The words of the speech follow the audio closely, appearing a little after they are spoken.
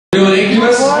Doing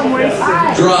Incubus,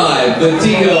 Drive, the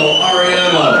Dio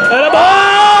Ariano.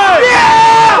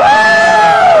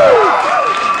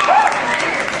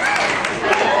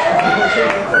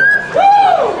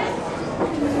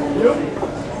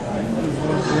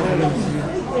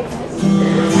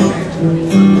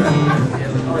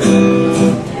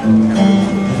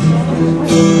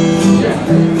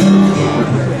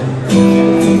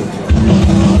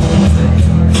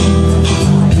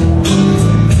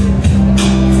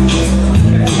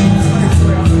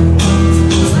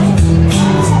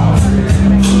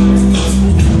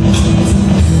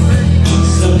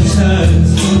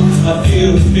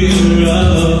 The fear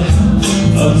of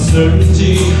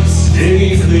uncertainty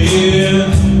staying clear,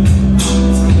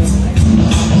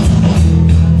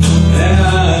 and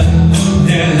I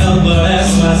can't help but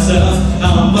ask myself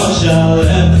how much I'll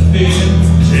let the fear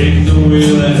take the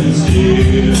wheel and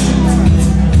steer.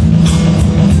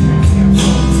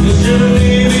 'Cause you're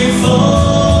me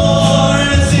before,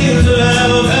 and it seems to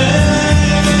have a pain.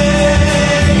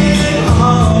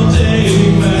 I'll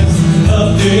take back a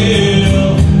fear.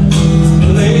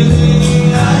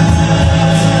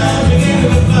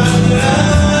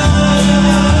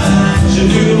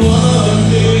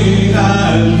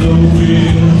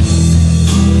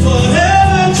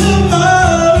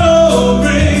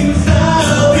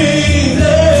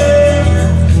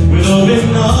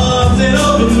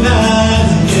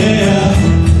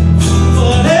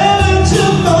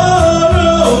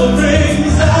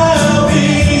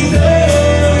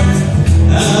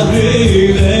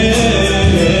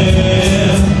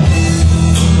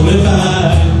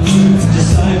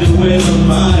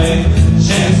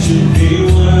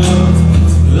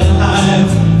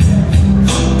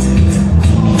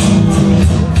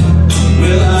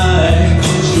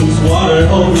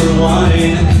 Over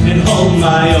wine and hold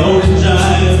my own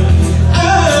time.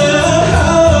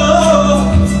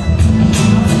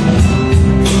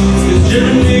 Cause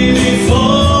you're me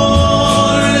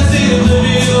before, and it seems to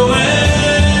be the way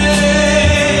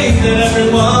that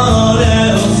everyone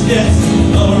else gets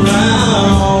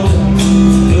around.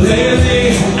 Lately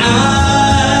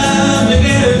I'm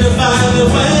beginning to find that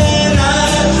when I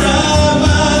try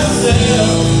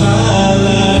myself, my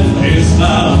life is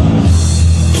found.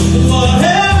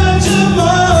 Whatever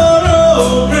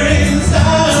tomorrow brings,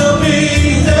 I'll be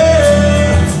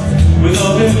there with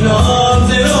open arms.